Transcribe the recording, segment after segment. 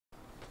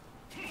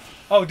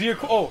Oh,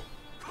 oh,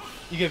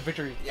 you get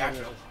victory. Yeah.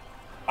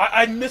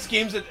 I miss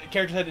games that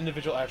characters had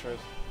individual outros.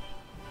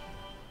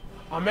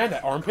 Oh man,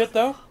 that armpit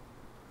though.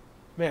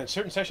 Man,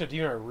 certain sections of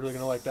Demon are really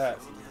gonna like that.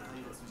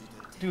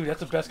 Dude, that's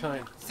the best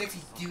kind. Sexy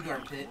dude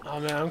armpit. Oh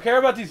man, I don't care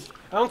about these.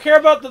 I don't care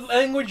about the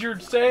language you're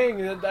saying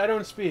that I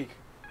don't speak.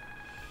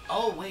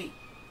 Oh wait.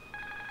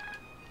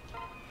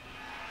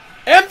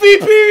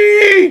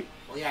 MVP!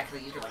 Well, yeah,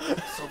 because you like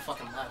so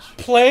fucking much.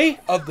 Play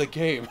of the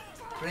game.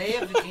 Play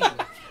of the game.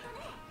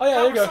 Oh yeah,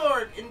 there you go. Copper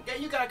sword,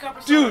 and you got a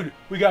copper sword. Dude,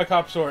 we got a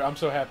copper sword. I'm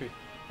so happy.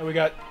 And we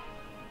got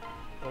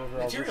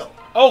Material.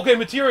 Oh, okay,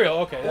 material.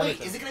 Okay.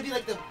 Wait, is it gonna be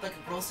like a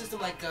role system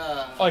like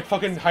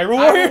fucking Hyrule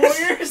Warriors?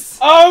 Warriors?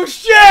 Oh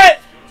shit!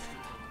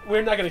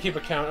 We're not gonna keep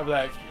account of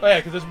that. Oh yeah,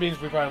 because this means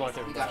we probably unlocked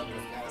everything.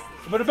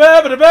 We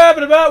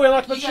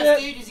unlocked a bunch of shit. You got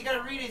stages, you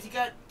got arenas, you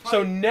got...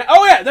 So now...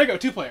 Oh yeah, there you go,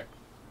 2-player.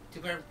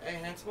 2-player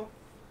enhanceable?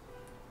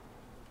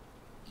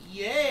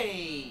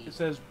 Yay! It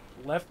says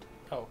left...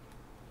 Oh.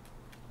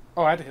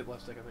 Oh, I had to hit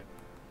left stick, I think.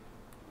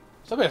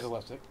 Somebody has a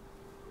left stick.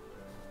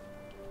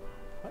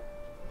 What?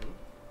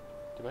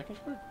 Did my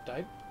controller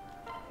die?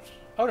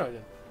 Oh no, I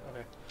didn't.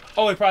 Okay.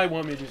 Oh, it probably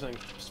wanted me to do something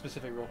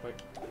specific real quick.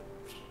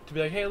 To be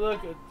like, hey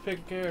look, pick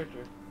a character.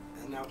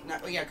 No,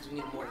 oh yeah, because we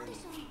need more than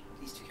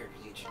these 2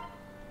 characters each.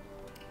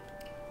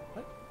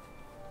 What?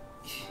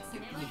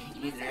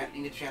 You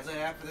need to translate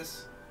an app for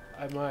this?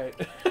 I might.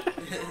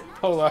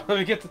 Hold on, let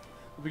me get.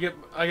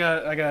 I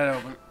got it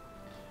open.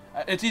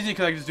 It's easy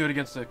because I can just do it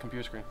against the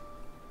computer screen.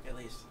 At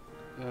least.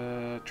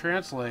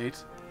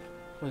 Translate.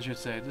 What does it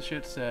say? This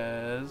shit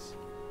says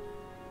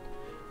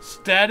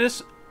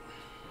status,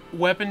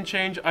 weapon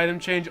change, item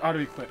change, auto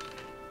equip.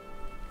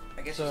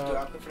 I guess just do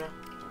output for now.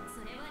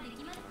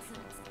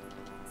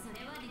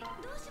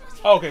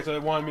 Oh, okay, so they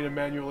wanted me to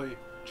manually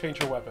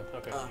change her weapon.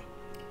 Okay.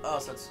 Oh,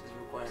 so it's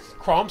required.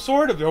 Crom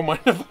sword? Don't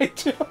mind if I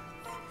do.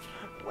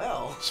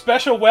 Well.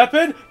 Special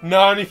weapon?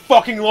 Not any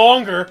fucking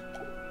longer.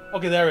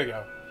 Okay, there we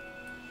go.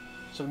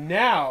 So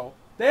now,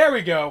 there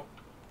we go.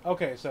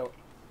 Okay, so.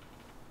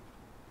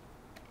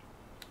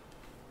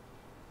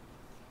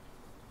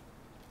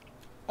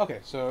 Okay,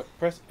 so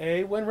press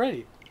A when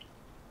ready.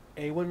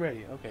 A when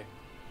ready. Okay.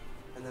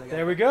 And then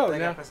there we go. Then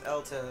now I press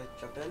L to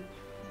jump in.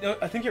 No,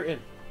 I think you're in.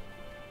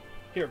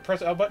 Here,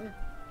 press L button.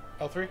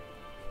 L3.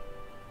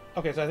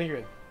 Okay, so I think you're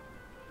in.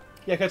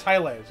 Yeah, because it's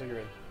highlighted, so you're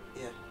in.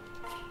 Yeah.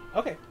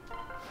 Okay.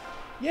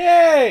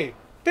 Yay!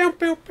 Boom,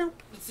 boom, boom.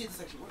 Let's see if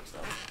this actually works, though.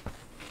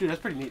 Dude,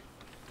 that's pretty neat.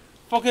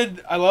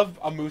 Fucking, I love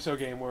a Muso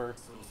game where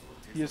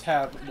you just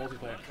have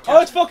multiplayer. Oh,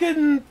 it's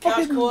fucking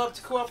fucking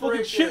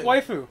shit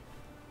waifu.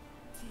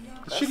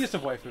 The shittiest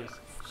of waifus.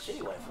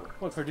 Shitty waifu.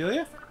 What,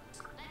 Cordelia?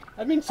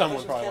 I mean,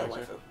 someone probably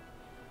likes her.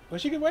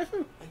 Was she a good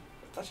waifu?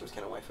 I thought she was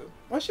kind of waifu.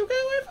 Was she a kind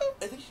of waifu?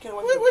 I think she's kind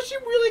of waifu. Was she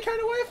really kind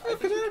of waifu?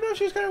 Because I don't know if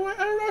she's kind of.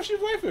 I don't know if she's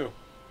waifu.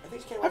 I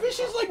think she's kind of waifu. I think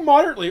she's like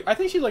moderately. I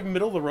think she's like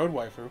middle of the road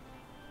waifu.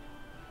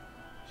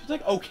 She's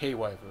like okay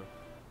waifu.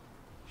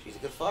 She's a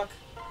good fuck.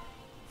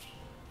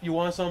 You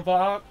want some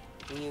fuck?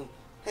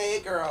 Hey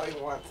girl,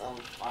 you want some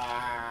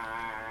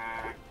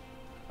fuck?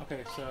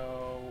 Okay,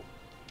 so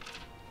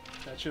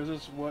that shows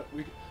us what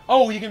we.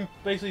 Oh, you can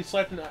basically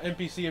select an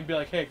NPC and be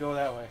like, "Hey, go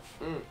that way,"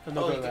 and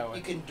they'll go that way.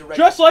 You can direct.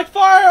 Just like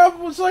Fire,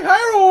 it's like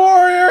Hyrule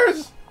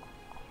Warriors.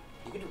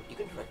 You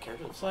can direct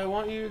characters. So I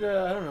want you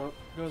to, I don't know,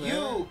 go there.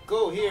 You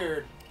go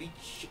here, beat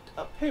shit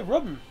up. Hey,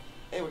 Robin.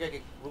 Hey, we're gonna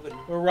get Robin.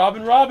 We're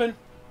Robin. Robin.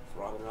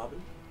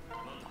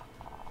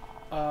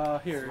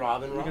 Here.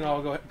 Robin. We can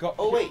all go.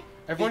 Oh wait.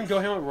 Everyone go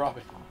hang with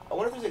Robin. I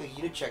wonder if there's like a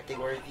unit check thing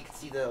where you can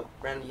see the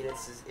random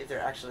units if they're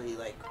actually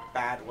like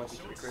bad once you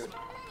can recruit.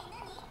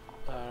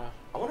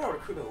 I wonder how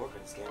recruitment works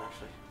in this game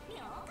actually.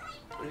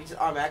 Would it be just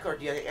automatic, or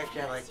do you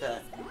actually have like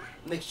to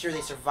make sure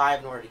they survive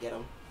in order to get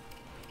them?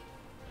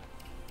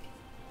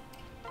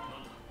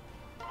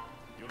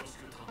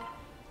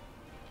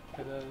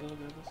 Okay, there's a little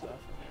bit of stuff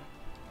in here.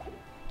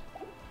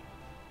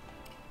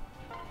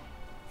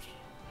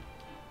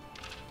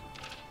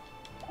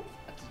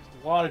 That's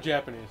a lot of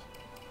Japanese.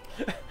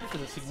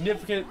 There's a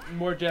significant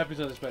more Japanese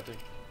than I was expecting.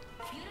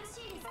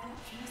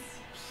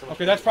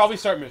 Okay, that's probably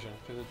start mission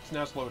because it's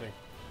now loading.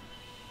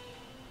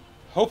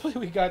 Hopefully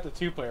we got the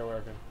 2-player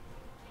working.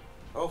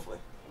 Hopefully.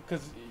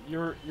 Because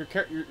your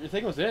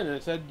thing was in and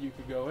it said you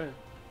could go in.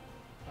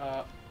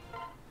 Oh,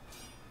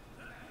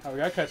 we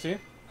got a cutscene.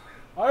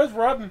 Oh, there's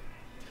Robin.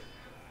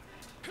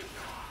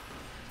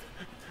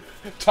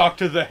 Talk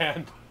to the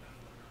hand.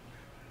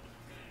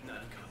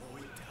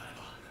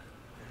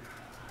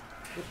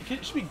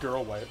 It should be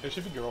girl wife. It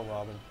should be girl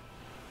Robin.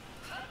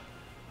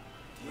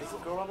 Is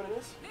it girl Robin in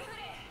this?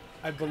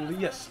 I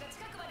believe yes.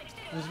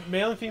 There's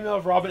male and female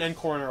of Robin and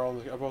Corrin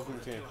are both in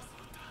the team.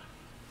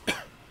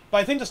 But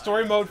I think the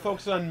story mode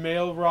focuses on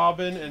male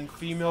Robin and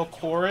female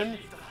Corrin,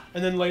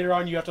 and then later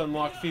on you have to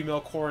unlock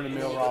female Corrin and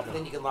male Robin.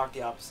 Then you can lock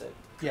the opposite.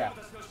 Yeah.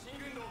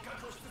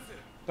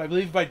 But I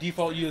believe by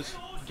default you just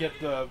get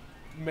the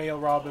male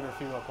Robin or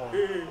female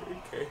Corrin.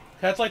 Okay.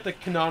 That's like the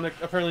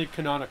apparently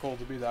canonical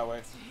to be that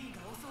way.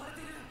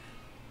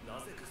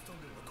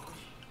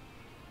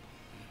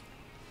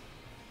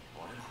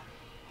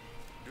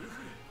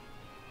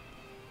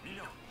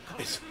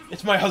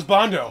 It's my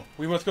husbando.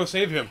 We must go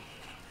save him.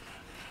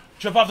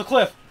 Jump off the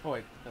cliff. Oh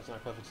wait, that's not a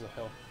cliff. It's a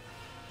hill.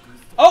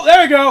 Oh,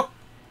 there we go.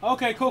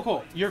 Okay,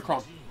 cool. You're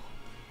Crump.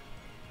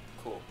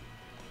 Cool.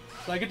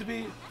 So I get to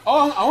be.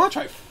 Oh, I want to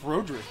try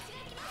Frodrick.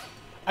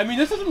 I mean,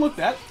 this doesn't look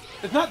that.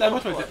 It's not that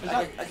much. I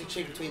can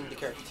change between the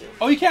characters too.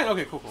 Oh, you can.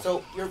 Okay, cool.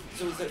 So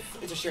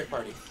it's a shared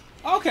party.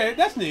 Okay,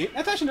 that's neat.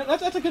 That's actually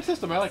that's a good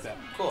system. I like that.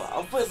 Cool.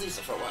 I'll play as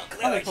Lisa for a while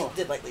because I actually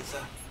did like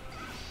Lisa.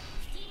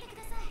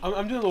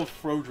 I'm doing a little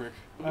Frodrick.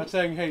 I'm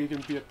saying, hey, you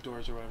can beat up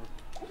doors or whatever.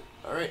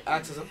 All right,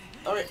 axes.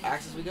 All right,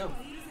 axes. We go.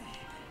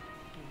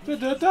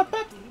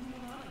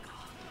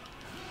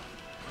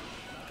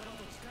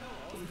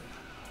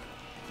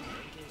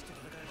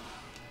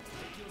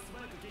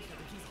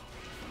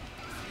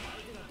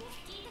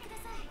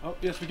 Oh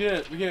yes, we get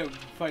it. We get it.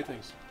 Fight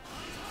things.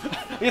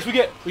 Yes, we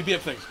beat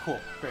up things. Cool,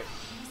 great.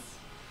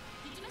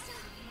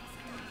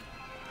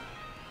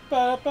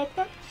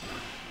 Ba-da-ba-ba.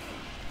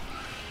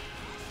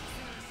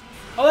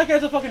 Oh, that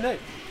guy's a fucking knight.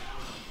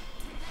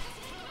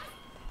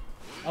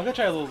 I'm gonna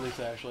try a little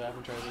Lisa, actually. I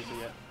haven't tried Lisa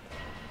yet.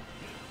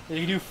 Yeah,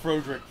 you can do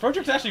Frodrick.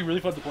 Frodrick's actually really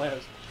fun to play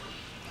as.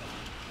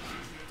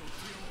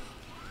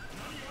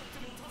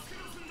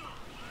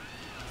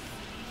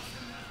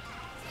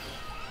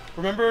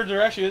 Remember,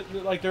 there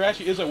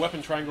actually is a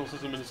weapon triangle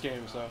system in this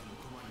game, so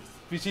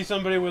if you see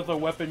somebody with a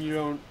weapon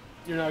you're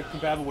not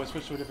compatible with,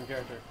 switch to a different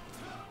character.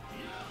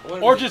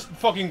 Or just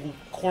fucking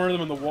corner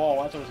them in the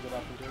wall. That's always a good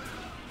option too.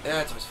 Yeah,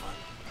 that's always fun.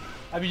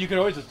 I mean, you could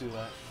always just do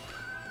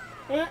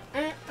that.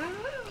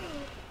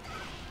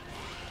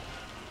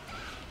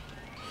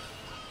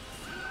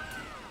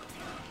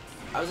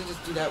 I was gonna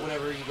just do that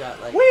whenever you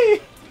got like.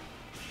 Whee!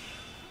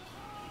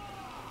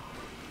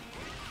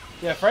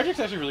 Yeah, Frederick's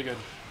actually really good.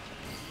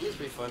 He is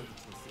pretty fun.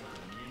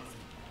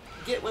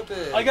 Get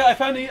weapon. I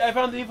found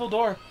the evil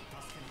door.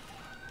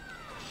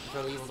 You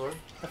found the evil door?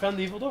 I found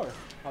the evil door,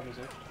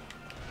 obviously.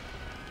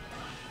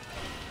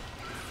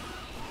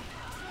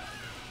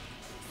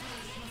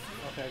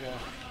 Okay, I got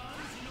it.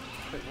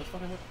 Wait, what's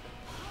fucking what?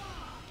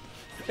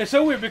 It's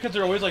so weird because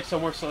they're always like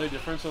somewhere slightly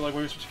different, so like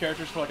when we switch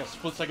characters for like a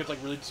split second, it's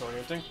like really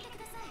disorienting.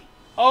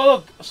 Oh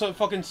look! So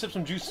fucking sip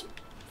some juice.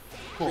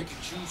 Cool. Drink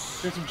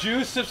juice. Drink some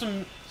juice, sip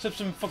some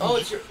fucking Oh,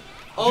 it's your...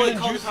 Oh, it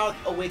calls out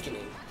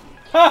Awakening.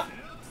 Ha!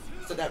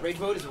 So that rage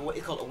mode is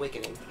it's called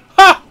Awakening.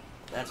 Ha!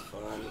 That's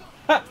fun.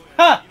 Ha!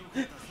 Ha!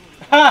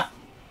 Ha!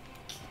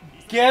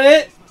 Get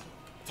it?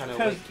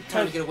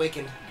 Time to get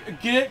awakened.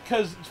 Get it?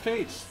 Cause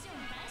fates.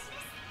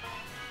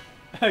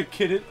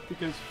 Get it?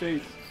 Because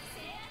fates.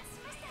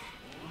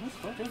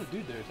 What? There's a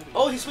dude there.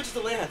 Oh, he switches to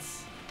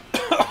Lance.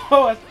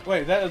 Oh,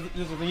 wait, that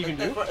is the thing you can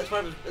do? That's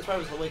part of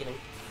his Awakening.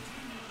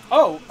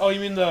 Oh, you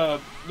mean the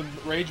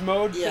rage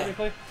mode, yeah.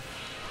 Technically?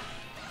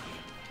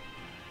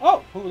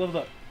 Oh, who leveled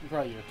up?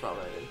 Probably you.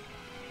 Probably I did.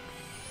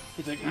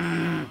 He's like,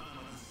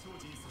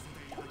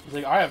 He's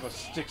like, I have a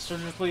stick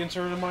surgically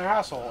inserted in my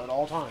asshole at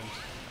all times.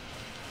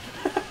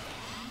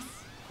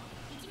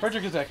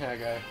 Frederick is that kind of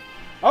guy.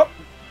 Oh,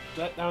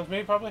 that was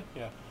me, probably?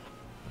 Yeah.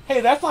 Hey,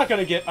 that's not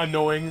gonna get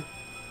annoying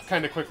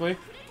kind of quickly.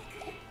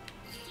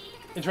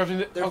 Interrupting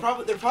the... There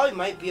probably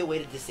might be a way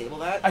to disable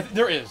that.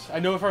 There is. I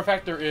know for a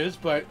fact there is,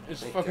 but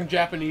it's fucking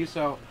Japanese,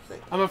 so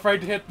I'm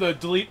afraid to hit the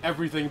delete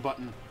everything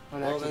button.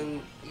 Well,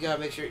 then you gotta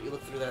make sure you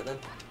look through that then.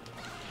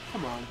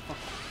 Come on.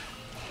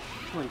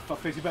 Come on, you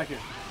fuckface, you back here.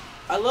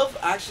 I love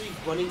actually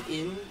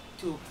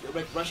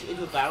rushing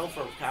into a battle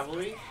for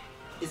cavalry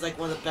is like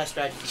one of the best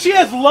strategies. She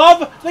has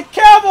love! The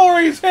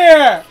cavalry's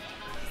here!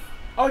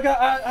 Oh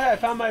god, I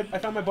found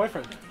my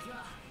boyfriend.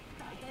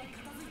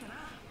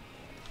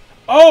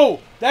 Oh!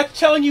 That's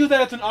telling you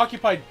that it's an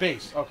occupied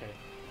base. Okay.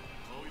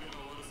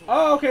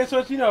 Oh, okay, so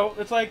it's,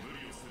 it's like,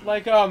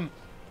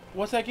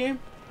 what's that game?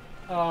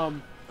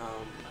 Hyrule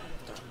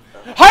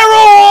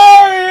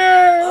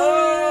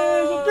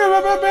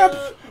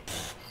Warriors!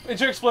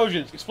 Into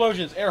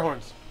explosions, air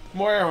horns.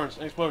 More air horns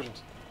and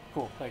explosions.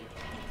 Cool, thank you.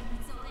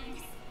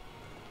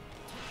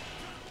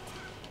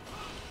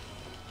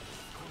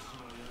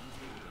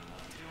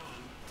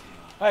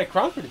 Alright,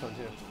 Kron's pretty fun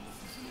too.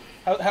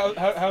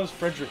 How's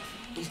Frederick?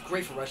 He's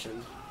great for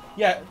Russian.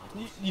 Yeah,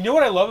 you know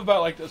what I love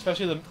about, like,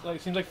 especially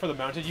it seems like for the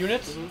mounted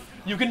units,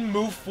 you can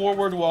move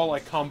forward while,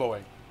 like,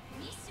 comboing.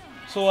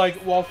 So, like,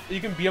 while you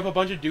can beat up a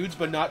bunch of dudes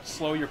but not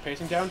slow your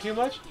pacing down too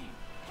much.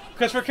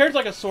 Because for characters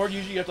like a sword,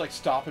 usually you have to, like,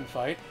 stop and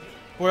fight.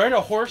 Where in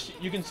a horse,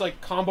 you can,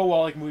 like, combo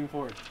while, like, moving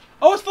forward.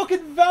 Oh, it's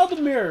fucking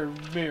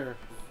Valdemir!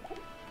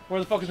 Where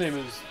the fuck his name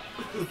is?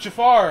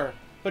 Jafar!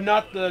 But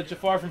not the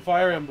Jafar from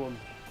Fire Emblem,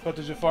 but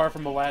the Jafar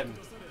from Aladdin.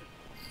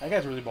 That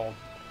guy's really bald.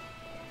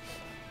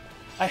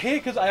 I hate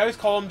it because I always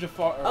call him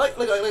Jafar. Like,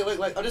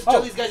 I'll just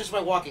kill these guys just by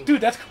walking.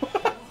 Dude, that's cool.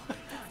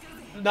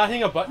 Not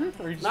hitting a button?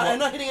 Or you just I'm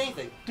not hitting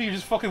anything. Dude, you're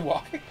just fucking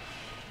walking?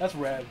 That's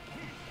rad.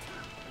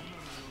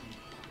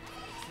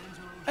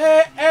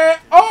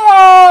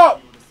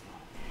 Oh!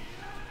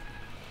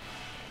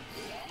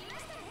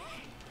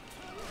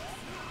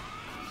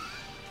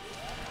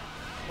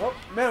 Oh,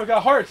 man, we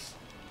got hearts.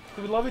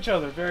 We love each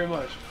other very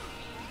much.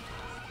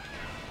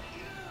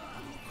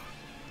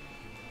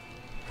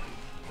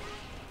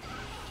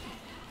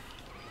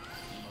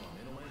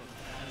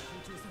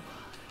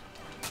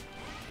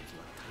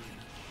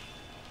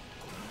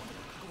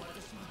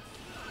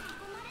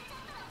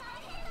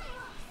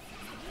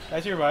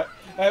 That's your right.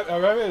 I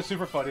remember it was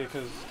super funny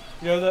because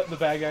you know the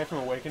bad guy from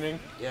Awakening.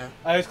 Yeah.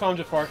 I always call him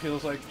Jafar. He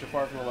looks like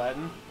Jafar from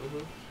Aladdin.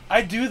 Mm-hmm.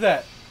 I do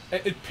that.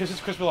 It pisses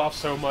Chris off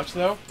so much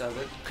though. Does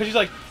it? Because he's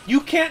like,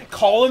 you can't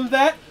call him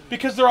that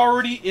because there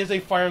already is a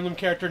Fire Emblem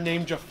character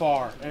named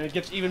Jafar, and it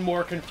gets even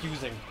more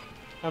confusing.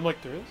 I'm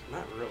like, there is?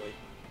 Not really.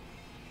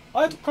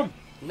 Come.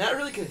 Not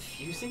really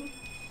confusing.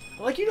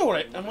 Like, you know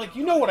what I'm like,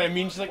 you know what I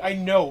mean. She's like, I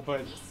know,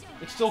 but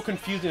it's still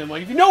confusing. I'm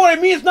like, if you know what I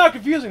mean, it's not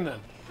confusing then.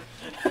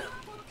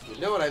 If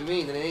you know what I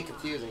mean, then it ain't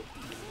confusing.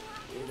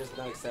 You're just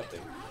not accepting.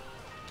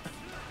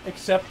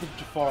 Accept the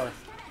Jafar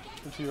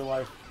into your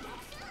life.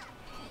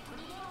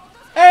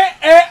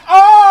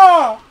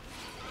 Oh!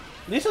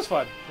 Lisa's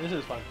fun. Lisa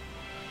is fun.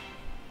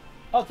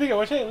 Oh, speaking of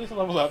which, hey, Lisa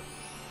levels up.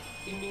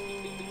 Ding, ding,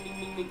 ding, ding, ding,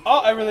 ding, ding. Oh,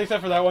 I really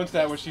except for that one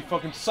stat, which she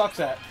fucking sucks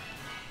at.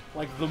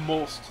 Like, the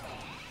most.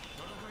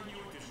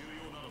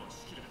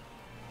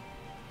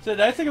 So, the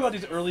nice thing about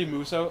these early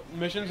Muso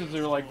missions is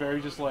they're, like,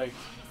 very just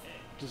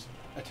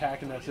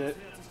attack and that's it.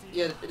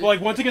 Yeah. But,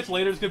 like, once it gets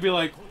later, it's gonna be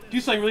like, do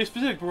something really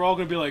specific. We're all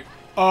gonna be like,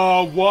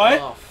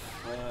 what? Oh,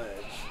 fudge.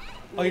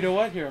 Oh, you know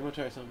what? Here, I'm gonna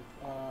try something.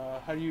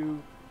 How do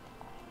you...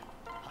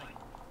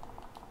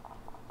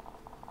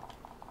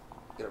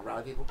 Gonna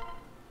rally people?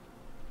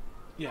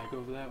 Yeah,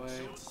 go that way.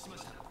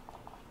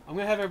 I'm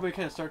gonna have everybody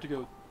kind of start to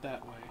go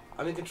that way.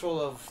 I'm in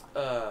control of,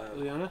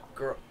 Ileana?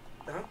 Girl.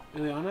 Huh?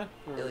 Ileana?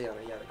 Or...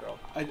 Ileana, yeah, the girl.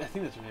 I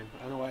think that's her name.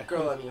 I don't know why.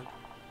 Girl, I'm you.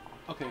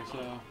 Okay,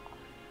 so...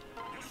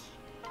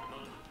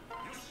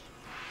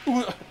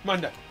 Ooh,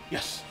 Manda!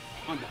 Yes!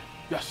 Manda!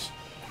 Yes!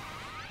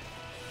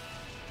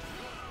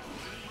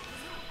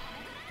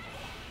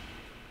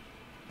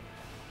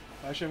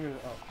 Actually, I'm gonna...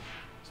 Oh.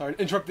 Sorry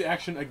to interrupt the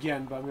action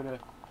again, but I'm gonna...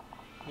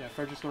 Yeah,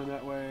 Frederick's going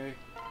that way.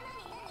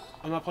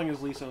 I'm not playing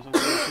as Lisa, so I'm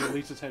gonna make sure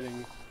Lisa's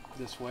heading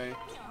this way.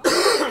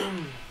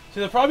 See,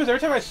 the problem is every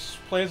time I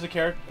play as a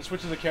character,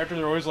 switch as a character,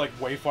 they're always like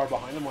way far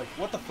behind. I'm like,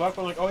 what the fuck?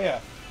 But I'm like, oh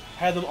yeah,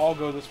 had them all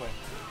go this way.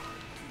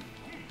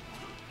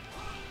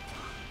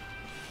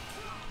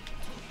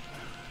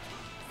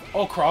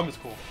 Oh, Crom is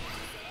cool.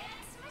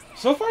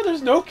 So far,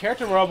 there's no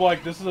character where I'm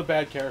like, this is a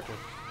bad character.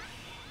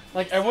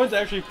 Like, everyone's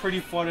actually pretty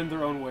fun in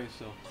their own way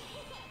still.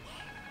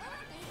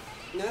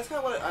 Yeah, that's kind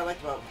of what I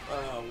liked about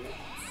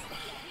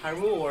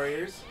Hyrule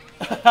Warriors.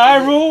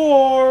 Hyrule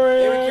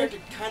Warriors! Every character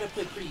kind of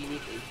played pretty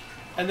uniquely.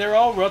 And they're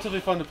all relatively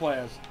fun to play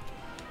as.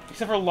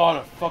 Except for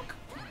Lana. Fuck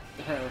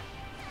her.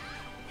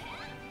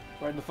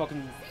 Right in the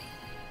fucking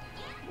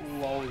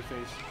lolly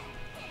face.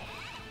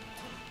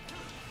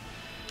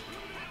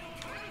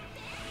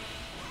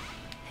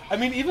 I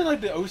mean, even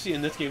like the OC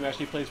in this game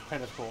actually plays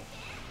kind of cool.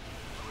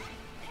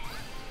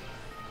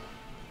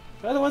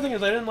 The other one thing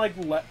is I didn't like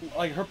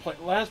her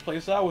Lana's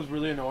playstyle was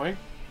really annoying.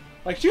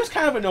 Like, she was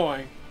kind of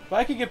annoying, but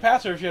I could get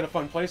past her if she had a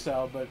fun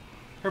playstyle, but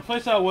her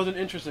playstyle wasn't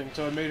interesting,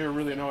 so it made her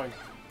really annoying.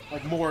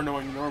 Like, more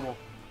annoying than normal.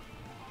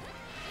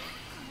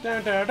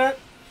 Dun, dun, dun.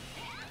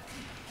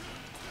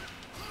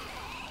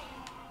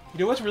 You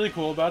know what's really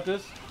cool about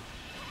this?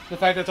 The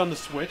fact that it's on the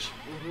Switch.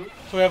 Mm-hmm.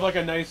 So we have like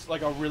a nice,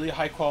 like a really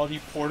high quality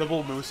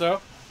portable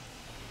Muso.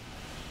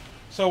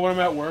 So when I'm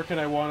at work and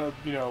I want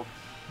to, you know,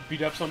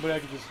 beat up somebody, I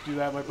can just do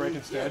that in my break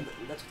instead. Yeah,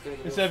 that's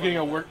instead of getting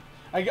a work...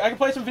 I can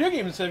play some video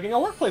games instead of getting a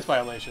workplace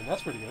violation.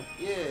 That's pretty good.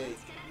 Yay.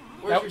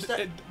 Where's your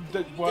stat?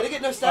 Did I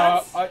get no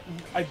stats?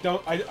 I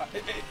don't...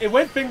 It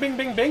went bing, bing,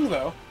 bing, bing,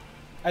 though.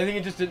 I think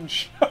it just didn't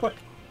show it.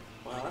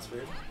 Wow, that's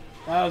weird.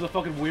 That was a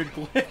fucking weird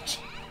glitch.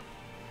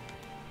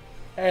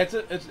 Hey,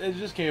 it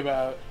just came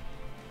out.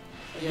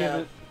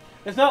 Yeah.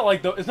 It's not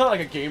like it's not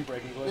like a game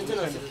breaking glitch.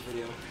 Nintendo said this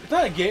video. It's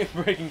not a game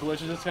breaking glitch.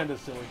 It's just kind of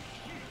silly.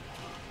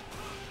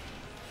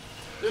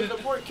 There's an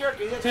important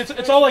character.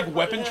 It's all like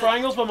weapon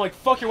triangles, but I'm like,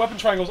 fuck your weapon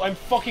triangles. I'm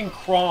fucking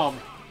Crom.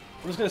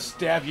 I'm just gonna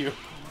stab you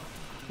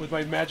with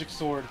my magic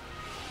sword.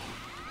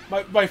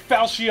 My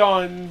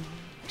Falchion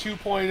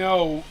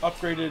 2.0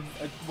 upgraded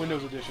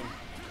Windows edition.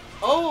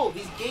 Oh,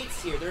 these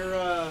gates here.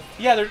 They're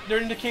Yeah,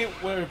 they're indicate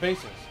where their base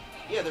is.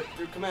 Yeah,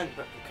 they're command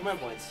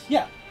points.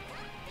 Yeah.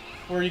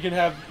 Where you can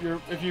have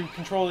if you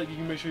control it, you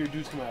can make sure your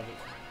dudes come out of it.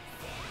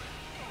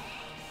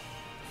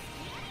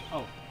 Oh,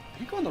 are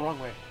you going the wrong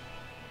way?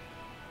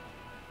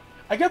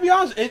 I gotta be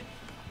honest,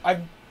 I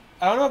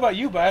don't know about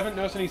you, but I haven't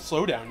noticed any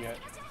slowdown yet.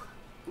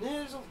 Yeah,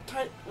 there's a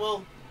tiny,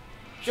 well,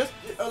 just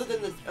other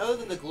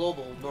than the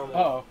global normal.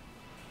 Uh-oh.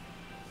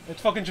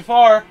 It's fucking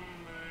Jafar.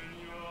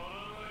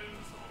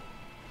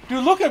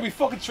 Dude, look at me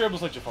fucking straight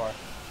like Jafar.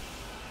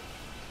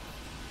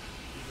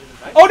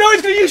 Oh no,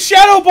 he's gonna use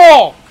Shadow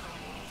Ball!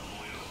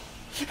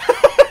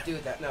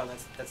 Dude,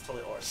 that's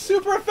totally awesome.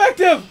 Super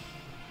effective!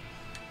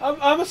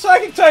 I'm a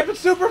psychic type, it's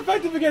super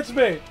effective against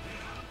me!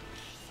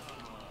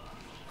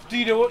 Do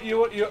you know what,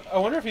 I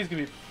wonder if he's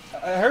gonna be...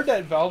 I heard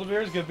that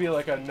Valdemir is gonna be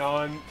like an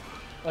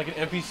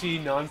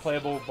NPC,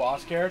 non-playable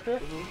boss character.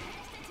 Mm-hmm.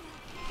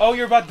 Oh,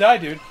 you're about to die,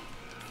 dude.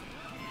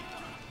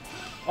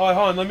 Oh, hold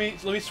on, let me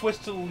switch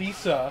to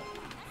Lisa.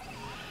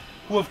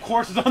 Who, of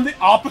course, is on the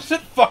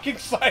opposite fucking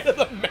side of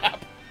the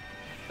map.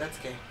 That's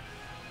okay.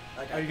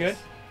 Are you good?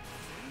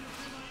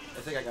 I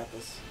think I got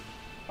this.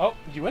 Oh,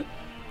 did you win?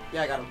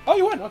 Yeah, I got him. Oh,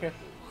 you won. Okay.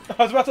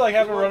 I was about to like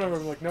have a run over.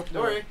 I'm like, nope.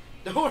 Don't worry.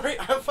 Don't worry.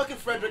 I'm fucking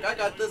Frederick. I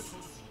got this.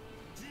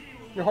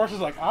 Your horse is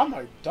like, I'm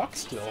a duck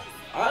still.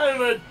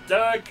 I'm a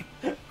duck.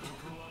 Cause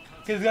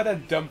he's got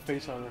that dumb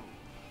face on him.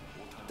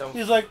 Dumb.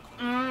 He's like,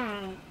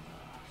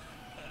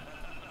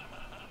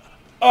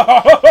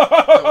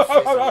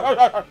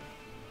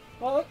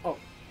 Well, oh,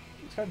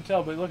 it's hard to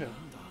tell, but look at him.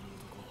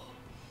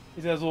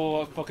 He has a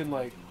little fucking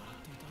like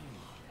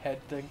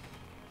head thing.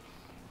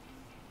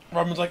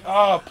 Robin's like,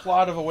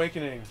 plot of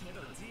Awakening,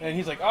 and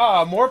he's like,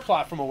 more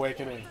plot from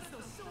Awakening.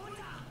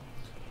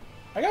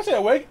 I gotta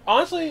say,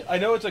 honestly, I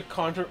know it's a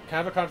kind of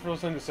a controversial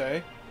thing to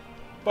say,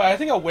 but I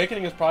think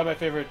Awakening is probably my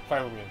favorite Fire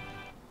Emblem game.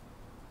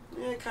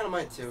 Yeah, kind of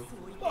mine too.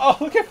 Oh,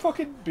 look at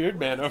fucking Beard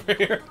Man over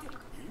here.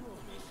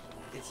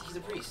 He's a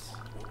priest.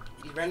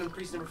 He's random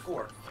priest number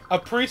 4. A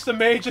priest, a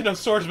mage, and a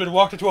swordsman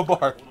walked into a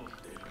bar.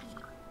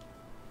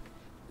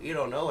 You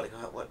don't know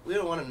we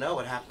don't want to know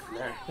what happened from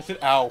there. I said,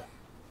 ow.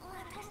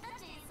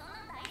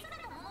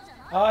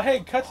 Hey,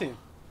 cutscene.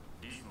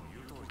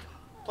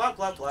 Plot,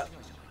 plot, plot.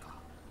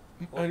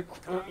 And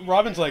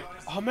Robin's like,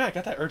 oh man, I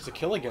got that urge to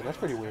kill again. That's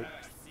pretty weird.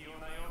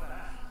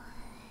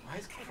 Why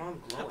is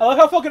Kron glowing? I like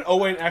how fucking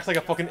Owain acts like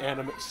a fucking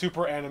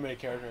super anime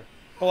character.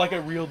 But like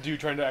a real dude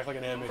trying to act like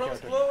an anime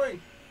Kron's character.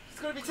 glowing! He's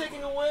gonna be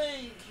taken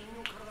away!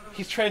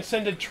 He's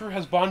transcended true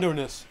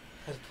husbando-ness.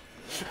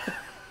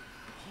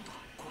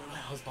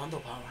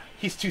 Husbando power.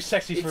 He's too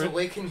sexy for it. It's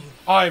awakening.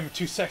 I'm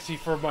too sexy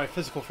for my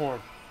physical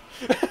form.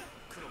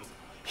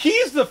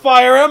 He's the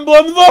Fire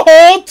Emblem the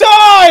whole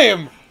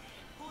time!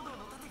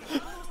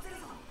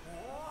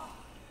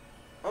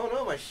 Oh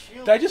no, my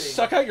shield. Did I just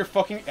suck out your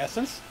fucking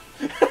essence?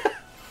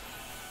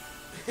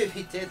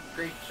 He did,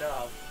 great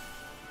job.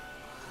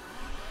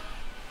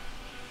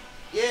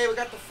 Yay, we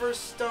got the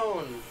first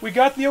stone. We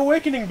got the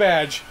Awakening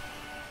badge.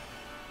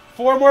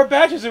 4 more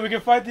badges and we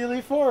can fight the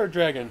Elite Four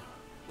dragon.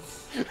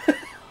 Elite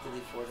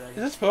 4 dragon.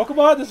 Is this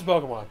Pokemon? This is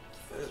Pokemon.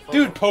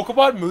 Dude,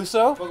 Pokemon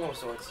Muso? Pokemon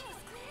Swords.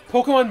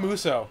 Pokemon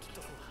Muso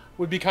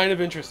would be kind of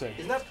interesting.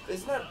 Isn't that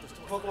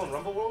Pokemon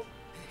Rumble World?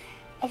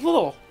 A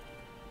little.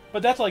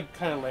 But that's like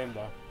kind of lame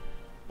though.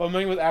 But I'm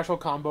mean with actual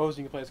combos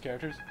you can play as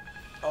characters.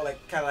 Oh,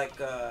 like kind of like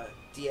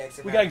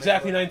DX. We got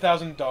exactly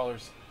 $9,000.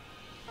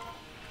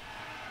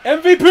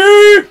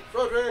 MVP!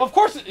 Frederick. Of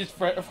course it's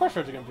Fred. Of course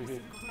Frederick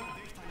MVP.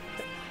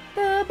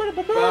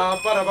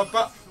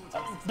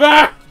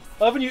 Bah!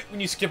 I love when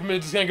you skip him and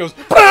it just kind of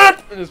goes.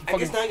 And I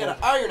guess now I got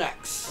an Iron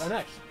Axe. An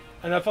axe.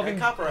 And a fucking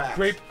Copper Axe.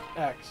 grape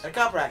axe. A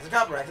Copper Axe. A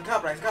Copper Axe. A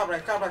Copper Axe. A Copper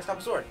Axe. Copper Axe.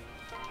 Copper Sword.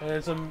 And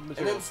then some And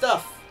material. then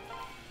stuff.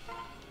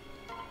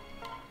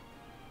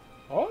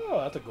 Oh,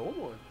 that's a gold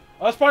one.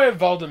 Oh, that's probably a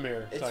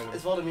Valdemir.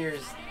 It's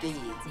Valdemir's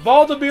thingy.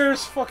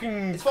 Valdemir's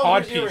fucking It's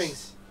cod Valdemir's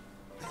piece.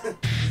 earrings.